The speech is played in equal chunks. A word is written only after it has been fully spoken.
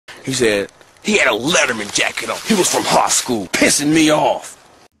He said he had a Letterman jacket on. He was from high school, pissing me off.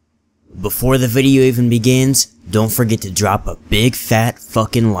 Before the video even begins, don't forget to drop a big fat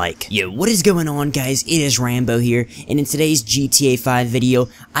fucking like. Yo, what is going on, guys? It is Rambo here, and in today's GTA 5 video,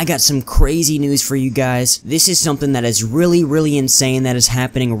 I got some crazy news for you guys. This is something that is really insane that is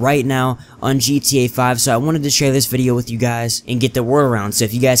happening right now on GTA 5, so I wanted to share this video with you guys and get the word around. So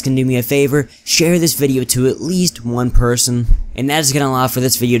if you guys can do me a favor, share this video to at least one person. And that is going to allow for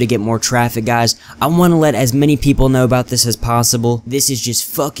this video to get more traffic, guys. I want to let as many people know about this as possible. This is just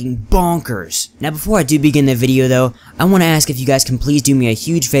fucking bonkers. Now, before I do begin the video, though, I want to ask if you guys can please do me a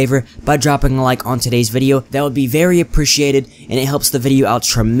huge favor by dropping a like on today's video. That would be very appreciated, and it helps the video out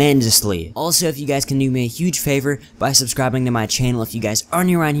tremendously. Also, if you guys can do me a huge favor by subscribing to my channel if you guys are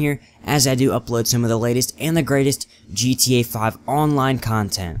new around here, as I do upload some of the latest and the greatest GTA 5 online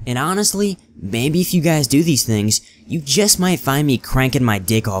content. And honestly, maybe if you guys do these things, you just might find me cranking my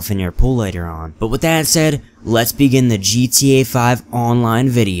dick off in your pool later on. But with that said, let's begin the GTA 5 online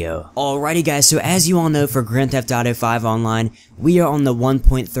video. Alrighty guys, so as you all know, for Grand Theft Auto 5 Online, we are on the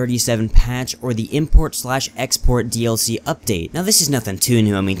 1.37 patch, or the import/export DLC update. Now this is nothing too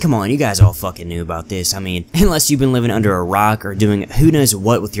new. I mean, come on, you guys all fucking knew about this. I mean, unless you've been living under a rock or doing who knows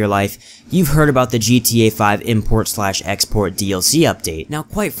what with your life, you've heard about the GTA 5 import/export DLC update. Now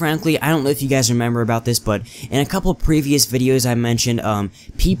quite frankly, I don't know if you guys remember about this, but in a couple previous videos I mentioned,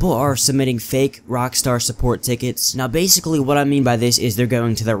 people are submitting fake Rockstar support tickets. Now basically what I mean by this is they're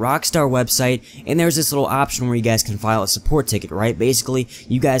going to the Rockstar website, and there's this little option where you guys can file a support ticket, right? Basically,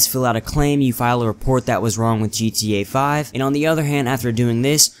 you guys fill out a claim, you file a report that was wrong with GTA 5, and on the other hand, after doing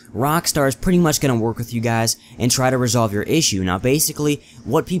this, Rockstar is pretty much going to work with you guys and try to resolve your issue. Now basically,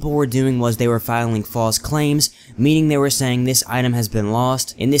 what people were doing was they were filing false claims, meaning they were saying this item has been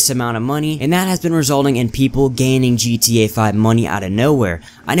lost in this amount of money, and that has been resulting in people gaining GTA 5 money out of nowhere.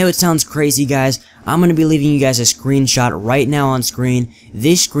 I know it sounds crazy, guys. I'm going to be leaving you guys a screenshot right now on screen.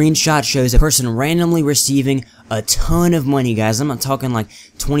 This screenshot shows a person randomly receiving a ton of money, guys. I'm not talking like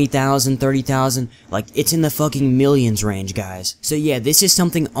 20,000, 30,000, like it's in the fucking millions range, guys. So yeah, this is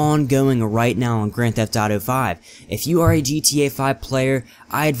something ongoing right now on Grand Theft Auto 5. If you are a GTA 5 player,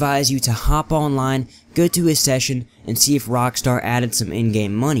 I advise you to hop online, go to a session, and see if Rockstar added some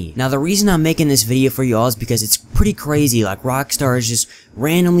in-game money. Now the reason I'm making this video for you all is because it's pretty crazy. Like, Rockstar is just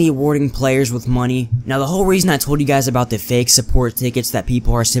randomly awarding players with money. Now the whole reason I told you guys about the fake support tickets that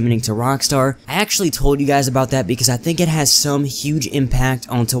people are submitting to Rockstar, I actually told you guys about that because I think it has some huge impact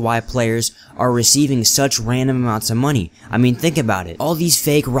onto why players are receiving such random amounts of money. I mean, think about it. All these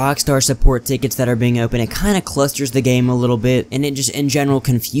fake Rockstar support tickets that are being opened, it kind of clusters the game a little bit, and it just in general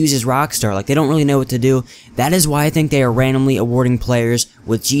confuses Rockstar. Like, they don't really know what to do. That is why I think they are randomly awarding players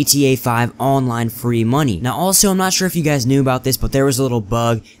with GTA 5 online free money. Now also, I'm not sure if you guys knew about this, but there was a little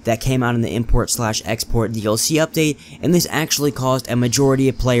bug that came out in the import/export DLC update, and this actually caused a majority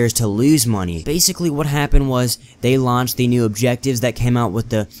of players to lose money. Basically what happened was they launched the new objectives that came out with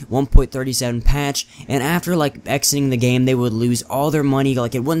the 1.37 patch, and after like exiting the game, they would lose all their money.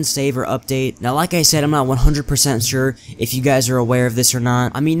 Like, it wouldn't save or update. Now like I said, I'm not 100% sure if you guys are aware of this or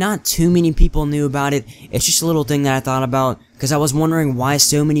not. I mean, not too many people knew about it. It's just a little thing that I thought about, because I was wondering why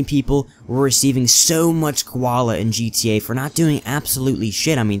so many people were receiving so much koala in GTA for not doing absolutely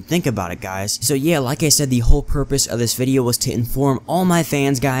shit. I mean, think about it, guys. So yeah, like I said, the whole purpose of this video was to inform all my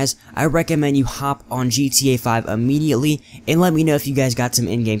fans, guys. I recommend you hop on GTA 5 immediately and let me know if you guys got some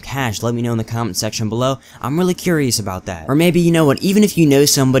in-game cash. Let me know in the comment section below. I'm really curious about that. Or maybe, you know what, even if you know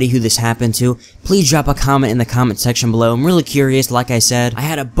somebody who this happened to, please drop a comment in the comment section below. I'm really curious. Like I said, I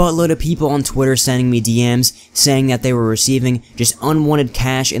had a buttload of people on Twitter sending me DMs saying that they were receiving just unwanted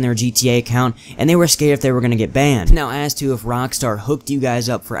cash in their GTA account, and they were scared if they were going to get banned. Now, as to if Rockstar hooked you guys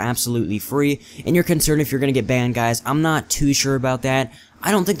up for absolutely free, and you're concerned if you're going to get banned, guys, I'm not too sure about that. I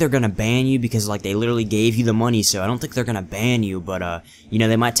don't think they're gonna ban you because, like, they literally gave you the money, so I don't think they're gonna ban you, but, you know,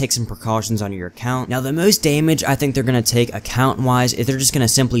 they might take some precautions on your account. Now, the most damage I think they're gonna take account-wise is they're just gonna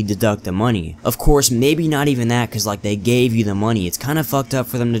simply deduct the money. Of course, maybe not even that, because, like, they gave you the money. It's kind of fucked up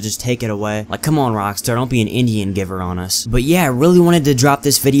for them to just take it away. Like, come on, Rockstar, don't be an Indian giver on us. But yeah, I really wanted to drop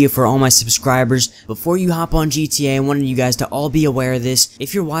this video for all my subscribers. Before you hop on GTA, I wanted you guys to all be aware of this.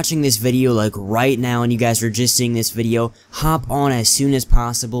 If you're watching this video, like, right now, and you guys are just seeing this video, hop on as soon as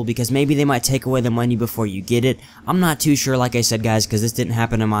possible, because maybe they might take away the money before you get it. I'm not too sure, like I said, guys, because this didn't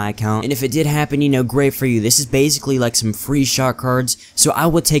happen to my account, and if it did happen, you know, great for you. This is basically like some free shot cards, so I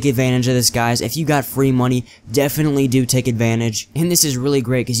would take advantage of this, guys. If you got free money, definitely do take advantage, and this is really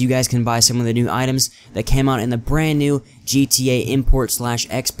great because you guys can buy some of the new items that came out in the brand new GTA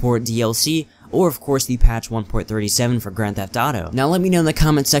import/export DLC or of course the patch 1.37 for Grand Theft Auto. Now let me know in the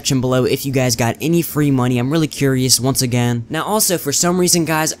comment section below if you guys got any free money. I'm really curious once again. Now also, for some reason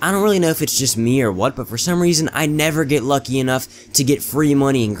guys, I don't really know if it's just me or what, but for some reason I never get lucky enough to get free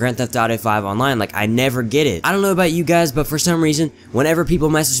money in Grand Theft Auto 5 Online. Like, I never get it. I don't know about you guys, but for some reason, whenever people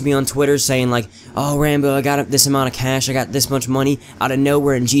message me on Twitter saying like, oh Rambo, I got this amount of cash, I got this much money, out of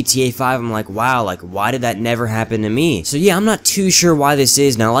nowhere in GTA 5, I'm like, wow, like, why did that never happen to me? So yeah, I'm not too sure why this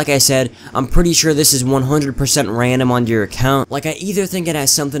is. Now, like I said, I'm pretty sure this is 100% random on your account. Like, I either think it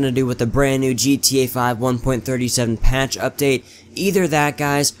has something to do with the brand new GTA 5 1.37 patch update, either that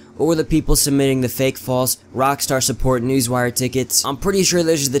guys, or the people submitting the fake false Rockstar support newswire tickets. I'm pretty sure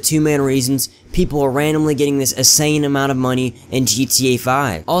those are the two main reasons people are randomly getting this insane amount of money in GTA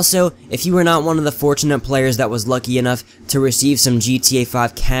 5. Also, if you were not one of the fortunate players that was lucky enough to receive some GTA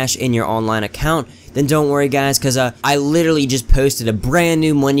 5 cash in your online account, then don't worry guys, cause I literally just posted a brand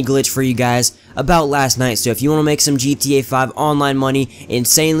new money glitch for you guys about last night. So if you want to make some GTA 5 online money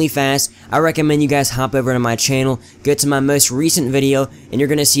insanely fast, I recommend you guys hop over to my channel, go to my most recent video, and you're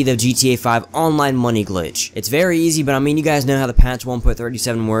gonna see the GTA 5 online money glitch. It's very easy, but I mean, you guys know how the patch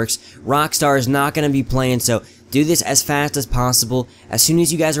 1.37 works. Rockstar is not gonna be playing, so do this as fast as possible. As soon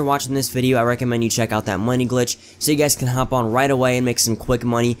as you guys are watching this video, I recommend you check out that money glitch so you guys can hop on right away and make some quick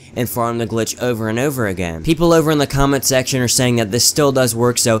money and farm the glitch over and over again. People over in the comment section are saying that this still does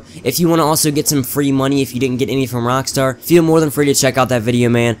work, so if you want to also get some free money if you didn't get any from Rockstar, feel more than free to check out that video,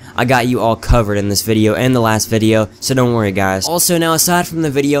 man. I got you all covered in this video and the last video, so don't worry guys. Also, now aside from the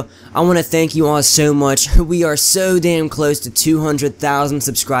video, I want to thank you all so much. We are so damn close to 200,000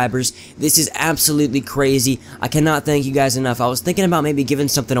 subscribers. This is absolutely crazy. I cannot thank you guys enough. I was thinking about maybe giving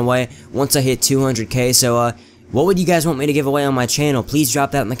something away once I hit 200k, so what would you guys want me to give away on my channel? Please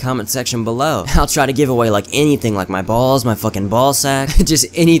drop that in the comment section below. I'll try to give away like anything, like my balls, my fucking ball sack, just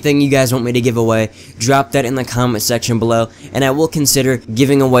anything you guys want me to give away. Drop that in the comment section below, and I will consider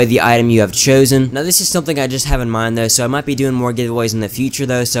giving away the item you have chosen. Now this is something I just have in mind though, so I might be doing more giveaways in the future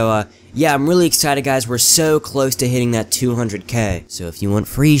though, so yeah, I'm really excited guys. We're so close to hitting that 200k. So if you want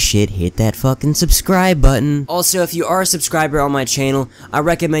free shit, hit that fucking subscribe button. Also, if you are a subscriber on my channel, I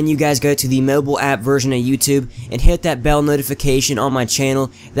recommend you guys go to the mobile app version of YouTube and hit that bell notification on my channel.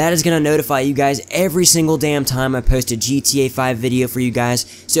 That is gonna notify you guys every single damn time I post a GTA 5 video for you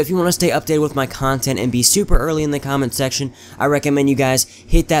guys. So if you want to stay updated with my content and be super early in the comment section, I recommend you guys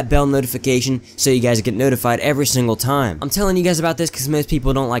hit that bell notification so you guys get notified every single time. I'm telling you guys about this because most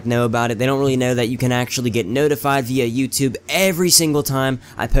people don't like know about it. They don't really know that you can actually get notified via YouTube every single time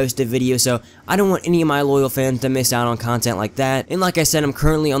I post a video, so I don't want any of my loyal fans to miss out on content like that. And like I said, I'm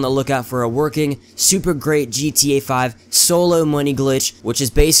currently on the lookout for a working, super great GTA 5 solo money glitch, which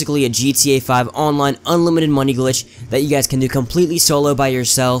is basically a GTA 5 online unlimited money glitch that you guys can do completely solo by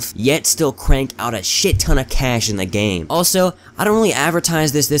yourself, yet still crank out a shit ton of cash in the game. Also, I don't really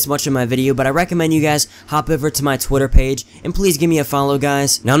advertise this much in my video, but I recommend you guys hop over to my Twitter page, and please give me a follow,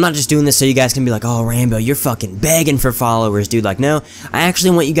 guys. Now, I'm not just doing this so you guys can be like, oh, Rambo, you're fucking begging for followers, dude. Like, no, I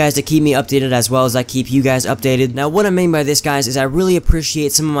actually want you guys to keep me updated as well as I keep you guys updated. Now, what I mean by this, guys, is I really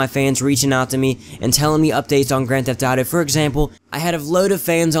appreciate some of my fans reaching out to me and telling me updates on Grand Theft Auto. For example, I had a load of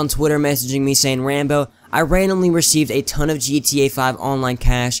fans on Twitter messaging me saying, Rambo, I randomly received a ton of GTA 5 online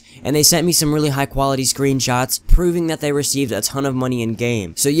cash, and they sent me some really high quality screenshots proving that they received a ton of money in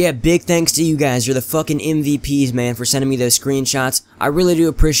game. So yeah, big thanks to you guys. You're the fucking MVPs, man, for sending me those screenshots. I really do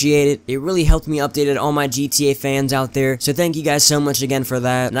appreciate it. It really helped me update all my GTA fans out there, so thank you guys so much again for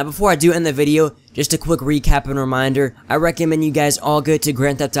that. Now before I do end the video, just a quick recap and reminder, I recommend you guys all go to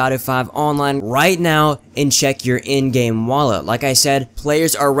Grand Theft Auto 5 Online right now and check your in-game wallet. Like I said,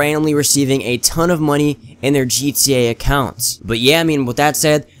 players are randomly receiving a ton of money in their GTA accounts. But yeah, I mean, with that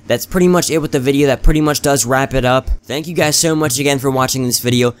said, that's pretty much it with the video. That pretty much does wrap it up. Thank you guys so much again for watching this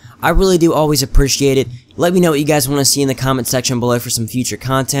video. I really do always appreciate it. Let me know what you guys want to see in the comment section below for some future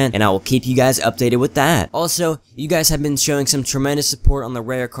content, and I will keep you guys updated with that. Also, you guys have been showing some tremendous support on the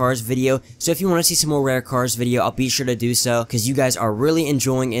rare cars video, so if you want to see some more rare cars video, I'll be sure to do so, because you guys are really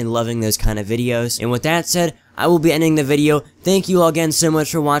enjoying and loving those kind of videos. And with that said, I will be ending the video. Thank you all again so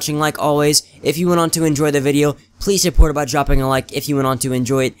much for watching. Like always, if you went on to enjoy the video, please support it by dropping a like if you went on to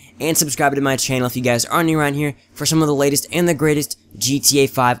enjoy it, and subscribe to my channel if you guys are new around here for some of the latest and the greatest GTA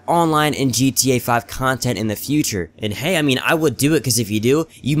 5 online and GTA 5 content in the future. And hey, I mean, I would do it, because if you do,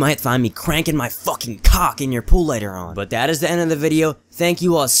 you might find me cranking my fucking cock in your pool later on. But that is the end of the video. Thank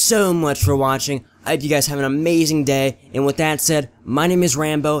you all so much for watching. I hope you guys have an amazing day, and with that said, my name is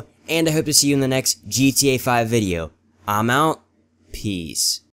Rambo, and I hope to see you in the next GTA 5 video. I'm out.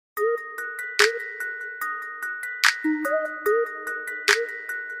 Peace.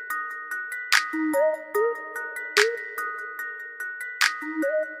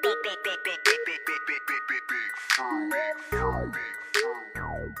 big, big, big, big, big, big, big, big, big, big, big, big, big, big, big,